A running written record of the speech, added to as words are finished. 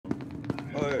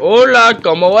Hola,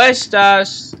 ¿cómo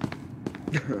estás?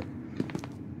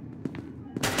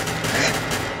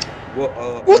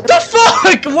 What the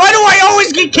fuck? Why do I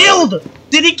always get killed?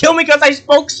 Did he kill me because I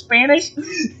spoke Spanish?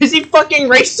 Is he fucking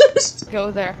racist?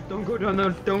 Go there. Don't go down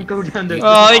there. Don't go down there.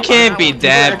 Oh, it can't be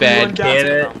that bad, can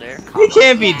it? It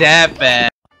can't be that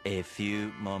bad. A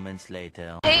few moments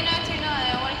later. Hey, no, you're not.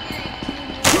 I want to hear you.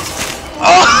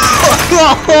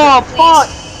 Oh, fuck!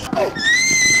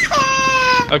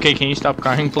 Okay, can you stop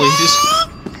crying, please?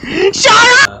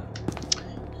 Shut up!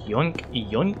 Yoink,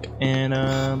 yoink, and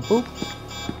boop.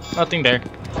 Nothing there.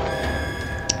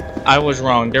 I was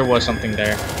wrong. There was something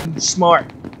there. Smart.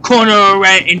 Corner a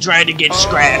rat and try to get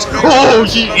scratched. Oh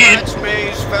shit!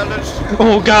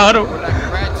 Oh god!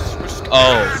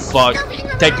 Oh fuck!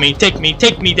 Take me, daddy,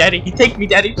 take me,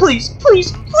 daddy, please,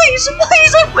 please, please, please,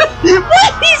 please,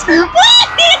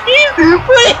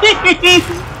 please!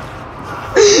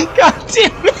 God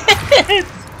damn it!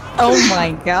 Oh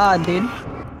my god, dude.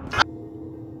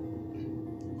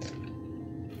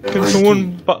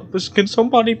 Can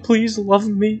somebody please love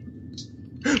me?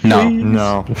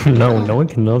 No, please? no, no one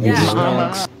can love you.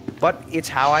 But it's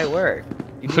how I work.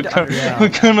 You need to understand.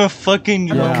 What kind of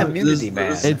fucking I'm a community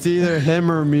man. It's either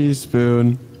him or me,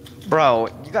 Spoon. Bro,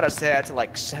 you gotta say that to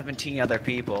like 17 other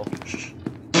people.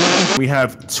 We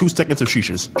have 2 seconds of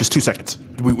shishas. Just 2 seconds.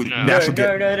 We national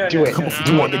no. Do it. Come on,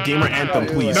 do you want the gamer anthem,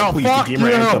 please? No, please, fuck the gamer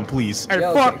you. anthem, please. Hey,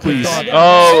 fuck, please.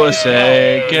 Oh,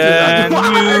 say, can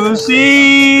you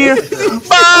see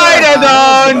by the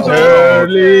dawn's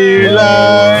early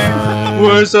light,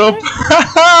 we're so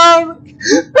proud.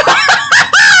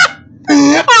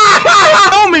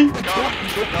 Help me!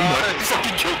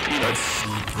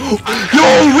 Yo,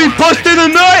 we busted a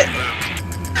nut!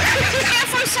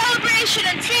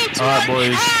 Alright,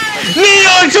 boys.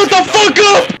 Neon, shut the fuck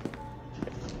up!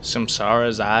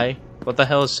 Samsara's eye? What the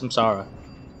hell is Samsara?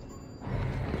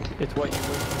 It's what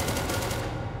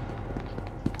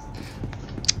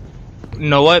You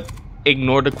know what?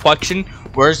 Ignore the question.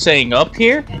 We're staying up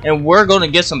here, and we're gonna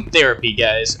get some therapy,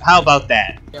 guys. How about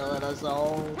that? Killing us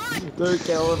all. They're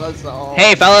killing us all.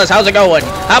 Hey, fellas, how's it going?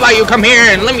 How about you come here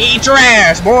and let me eat your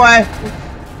ass, boy?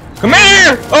 Come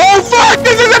here! Oh, fuck!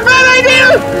 This is a bad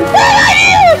idea! Bad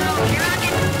idea!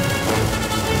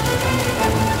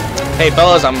 Hey,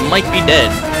 fellas, I might be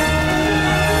dead.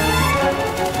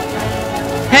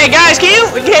 Hey, guys,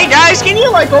 can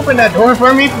you, like, open that door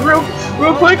for me real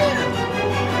quick?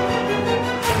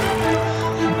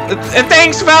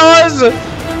 Thanks, fellas!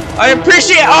 I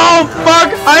appreciate- Oh,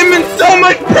 fuck! I'm in so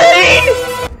much pain!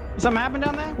 Something happened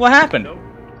down there? What happened?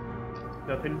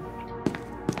 Nothing.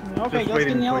 Okay, let's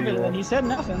get in the elevator then. He said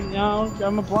nothing. You know,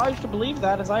 I'm obliged to believe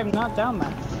that as I am not down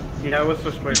there. Yeah, I was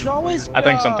just You waiting. should always, I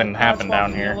think something happened try to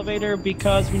down walk in the here. elevator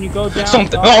because when you go down.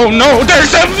 Something- Oh no! This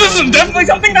is definitely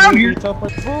something down here!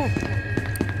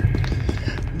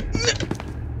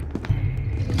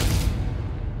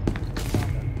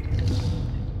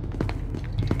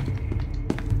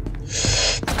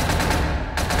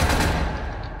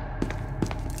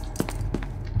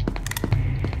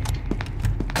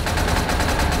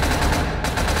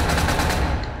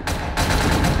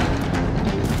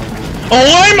 Oh,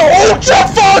 I'm ultra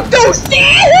fucked! Oh shit!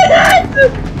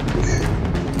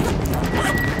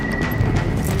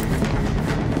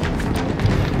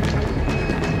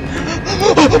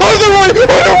 Other way!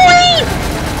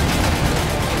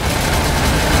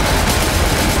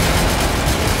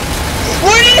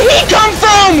 Where did he come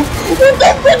from? What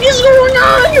the fuck is going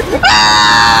on?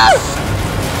 Ah!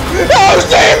 Oh,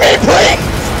 save me, please!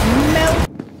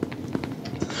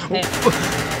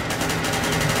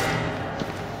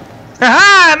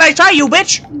 Haha! Nice try, you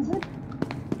bitch!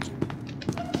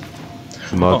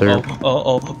 Mother.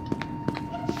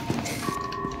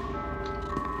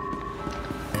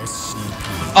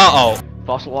 Uh-oh.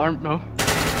 False alarm? No.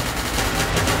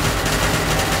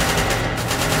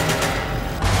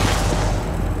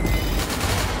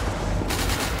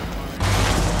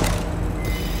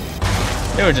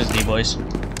 They were just D-boys.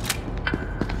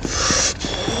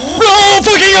 No!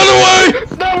 Fucking other way!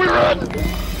 No, we run!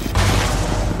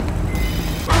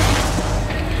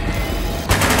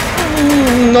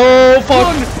 No,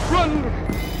 fuck! Run!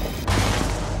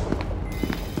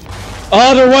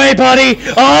 Other way, buddy!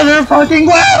 Other fucking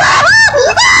way!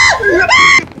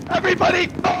 Everybody!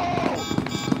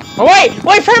 Oh,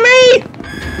 wait for me!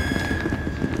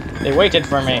 They waited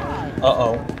for me.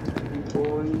 Uh-oh.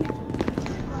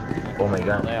 Oh my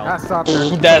god.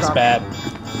 That's bad.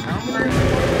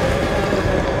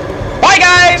 Bye,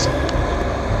 guys!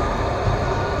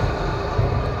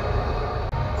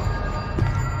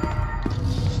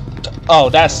 Oh,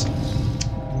 that's...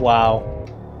 Wow.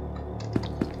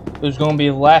 Who's gonna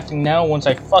be laughing now once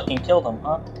I fucking kill them,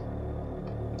 huh?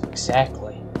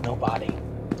 Exactly. Nobody.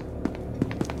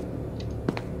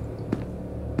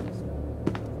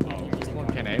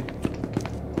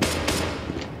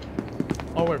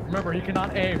 Oh wait, remember he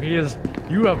cannot aim. He is.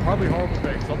 You have probably horrible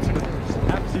things. So I'm just gonna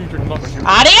snap siege and lumber you.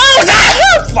 Adios!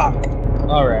 Adios! Fuck!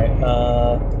 Alright,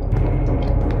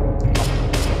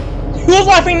 Who's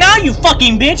laughing now, you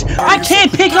fucking bitch? I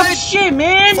can't pick up shit,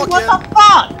 man! What the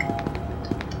fuck?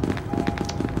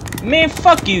 Man,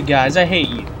 fuck you guys. I hate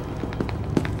you.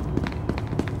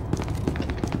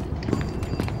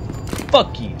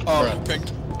 Fuck you. Pink.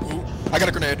 Ooh, I got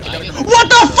a grenade. What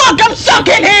the fuck? I'm stuck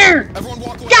in here!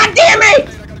 God damn it!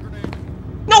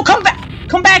 No, come back!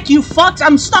 Come back, you fucks!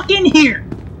 I'm stuck in here!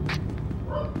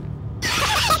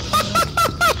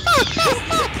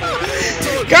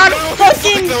 God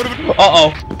fucking!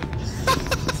 Uh-oh.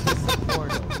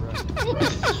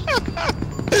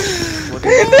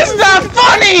 This is not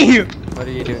funny! What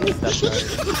are you doing?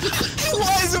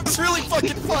 Why is this really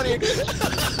fucking funny?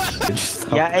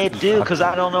 Yeah, I do, because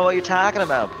I don't know what you're talking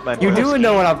about. You do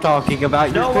know what I'm talking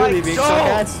about. You're No, clearly I being don't.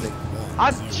 sarcastic.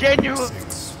 I'm genuinely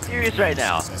serious right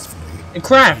now.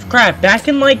 Crap, back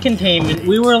in light containment,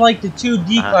 we were like the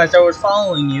 2D class that was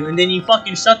following you, and then you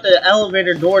fucking shut the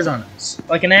elevator doors on us.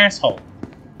 Like an asshole.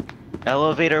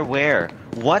 Elevator where?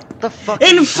 What the fuck?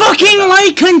 In fucking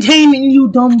light containment, you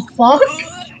dumb fuck!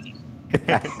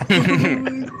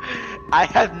 I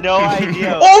have no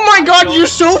idea. Oh my god, you're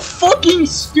so fucking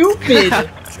stupid!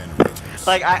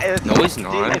 Like, No, he's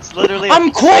not. It's literally.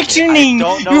 I'm questioning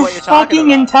your fucking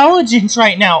intelligence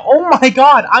right now. Oh my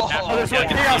god,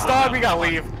 We gotta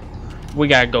leave. We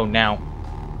gotta go now.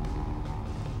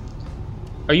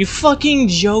 Are you fucking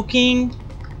joking?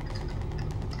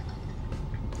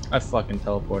 I fucking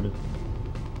teleported.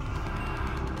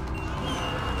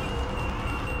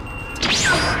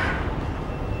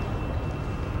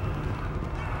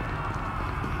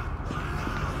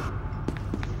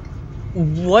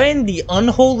 What in the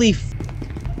unholy f—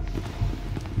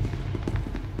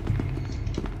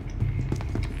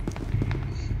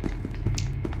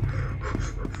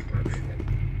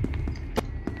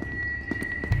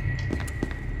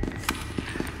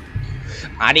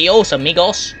 Adios,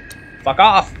 amigos. Fuck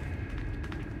off.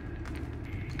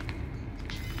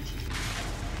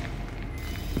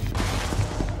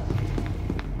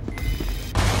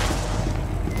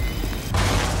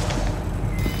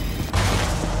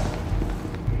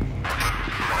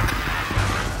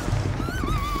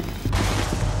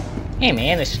 Hey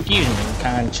man, excuse me,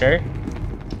 kind sir.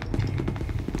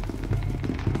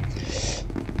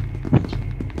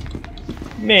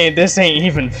 Man, this ain't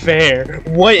even fair.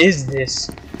 What is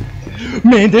this?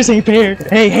 Man, this ain't fair.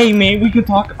 Hey man, we can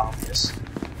talk about this.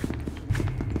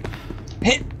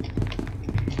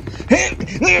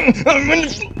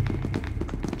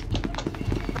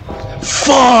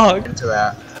 Fuck! Into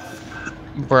that.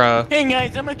 Bruh. Hey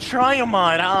guys, I'm a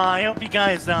Triomod. I hope you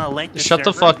guys like this. Shut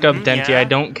the fuck up, Denty. Yeah. I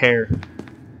don't care.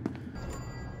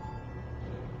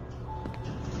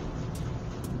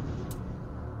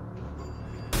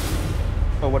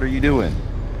 Oh, what are you doing?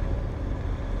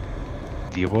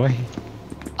 Dear boy.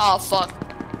 Oh fuck.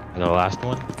 The last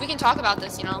one. We can talk about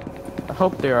this, you know. I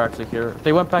hope they are actually here.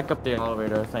 They went back up the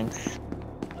elevator, I think.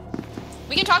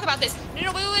 We can talk about this.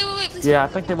 No, wait, please. Yeah, I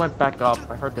think they went back up.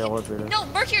 I heard the elevator. No,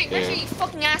 Mercury, you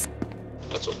fucking ass.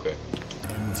 That's okay.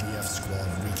 MTF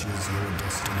squad reaches your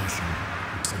destination.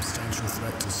 Substantial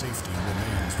threat to safety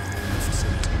remains within the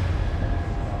facility.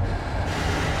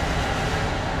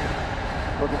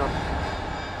 Looking up.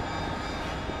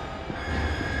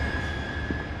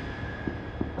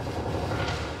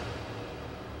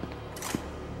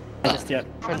 Just yet.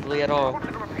 Friendly at all.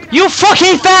 You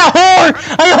fucking fat whore!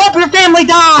 I hope your family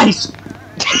dies!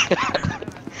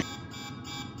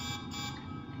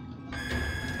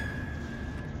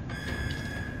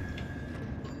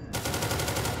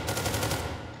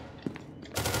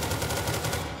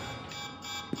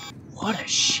 What a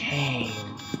shame.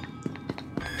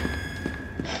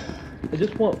 I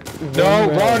just want. No,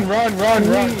 run.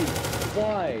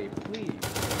 Why? Please.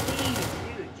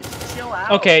 Dude, just chill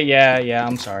out. Okay, yeah,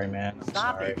 I'm sorry, man. I'm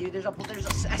Stop sorry. it, dude. There's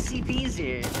SCPs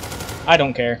here. I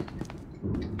don't care.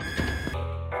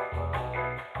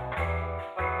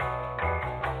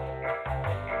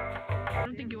 I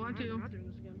don't think you want to.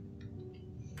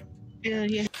 Yeah.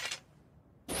 Yeah.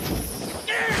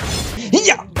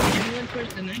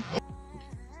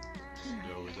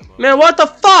 Man, what the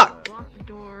fuck? Lock the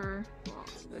door. Lock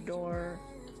the door.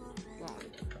 Lock.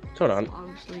 Hold on.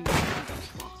 Obviously,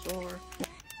 lock the door.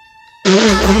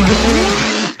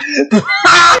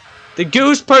 The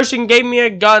goose person gave me a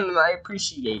gun and I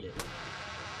appreciate it.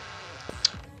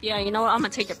 Yeah, you know what? I'm gonna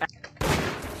take it back.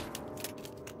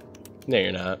 No,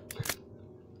 you're not.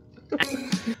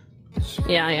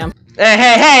 Yeah, I am.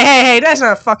 Hey, that's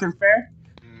not fucking fair.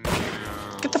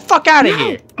 Get the fuck out of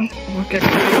here. I want the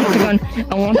gun.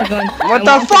 I want the gun. What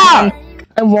the fuck?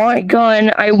 I want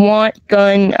gun. I want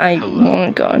gun. I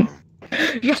want gun.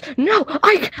 Yes. No.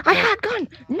 I had gun.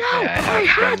 No. I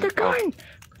had the gun.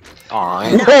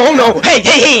 No.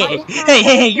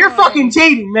 Hey. You're fucking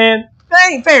cheating, man. That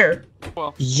ain't fair.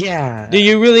 Yeah. Do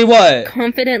you really what?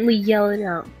 Confidently yell it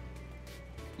out.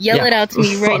 Yell it out to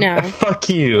me right now. Fuck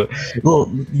you.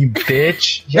 Well, you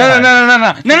bitch.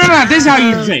 No. This is how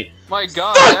you say. My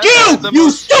God. Fuck you, you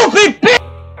stupid bitch.